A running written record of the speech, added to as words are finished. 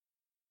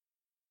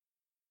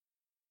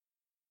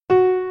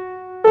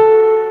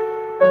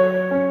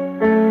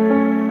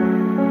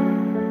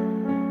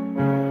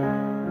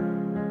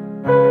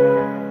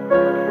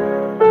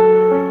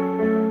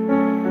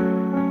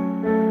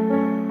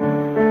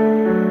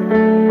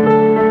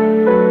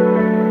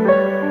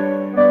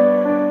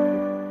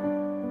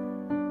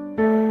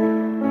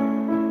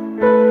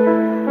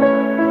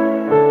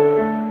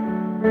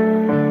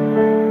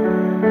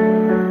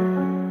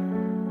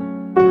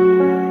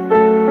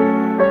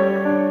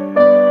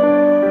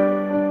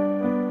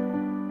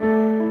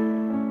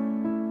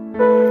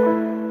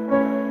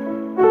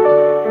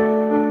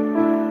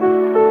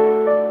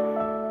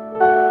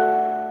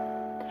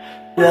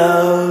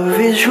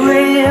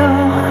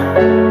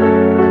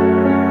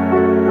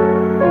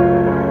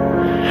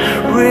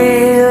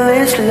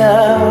is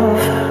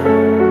love.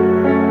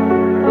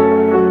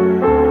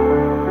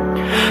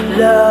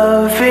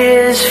 Love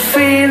is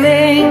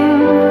feeling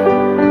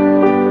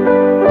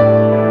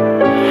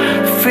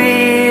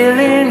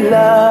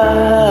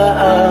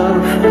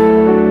love.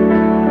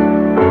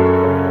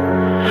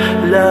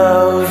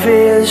 Love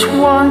is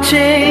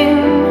wanting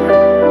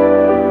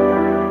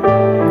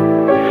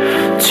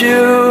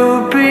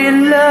to be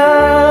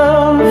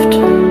loved.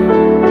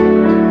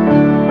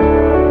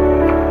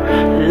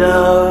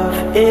 Love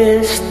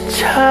is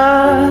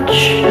touch.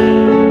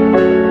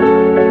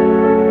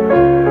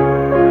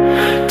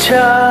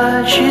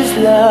 Touch is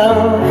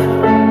love.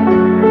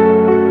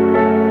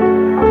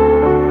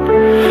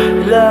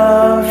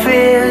 Love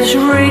is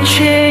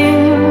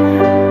reaching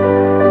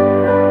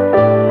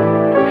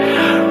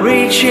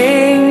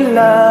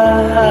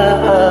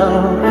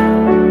love.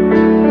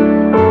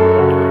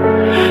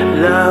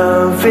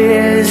 Love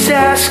is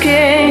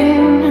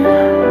asking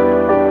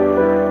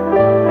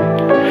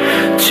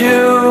to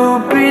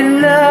be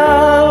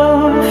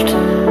loved.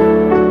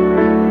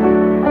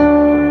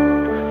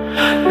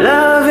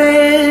 Love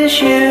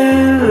is you,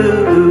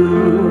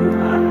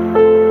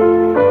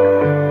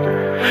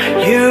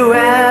 you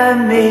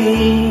and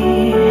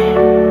me.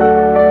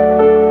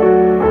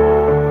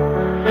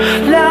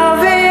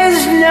 Love is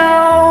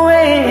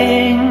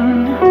knowing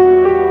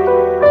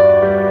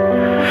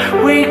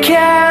we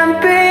can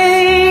be.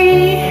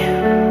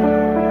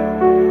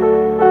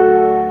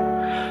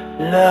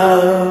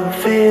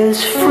 Love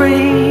is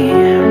free.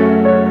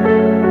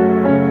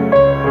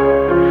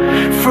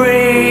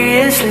 Free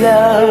is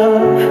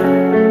love.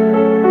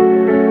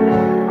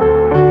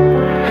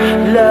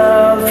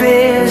 Love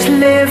is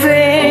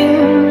living.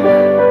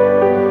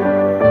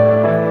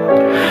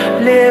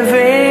 Living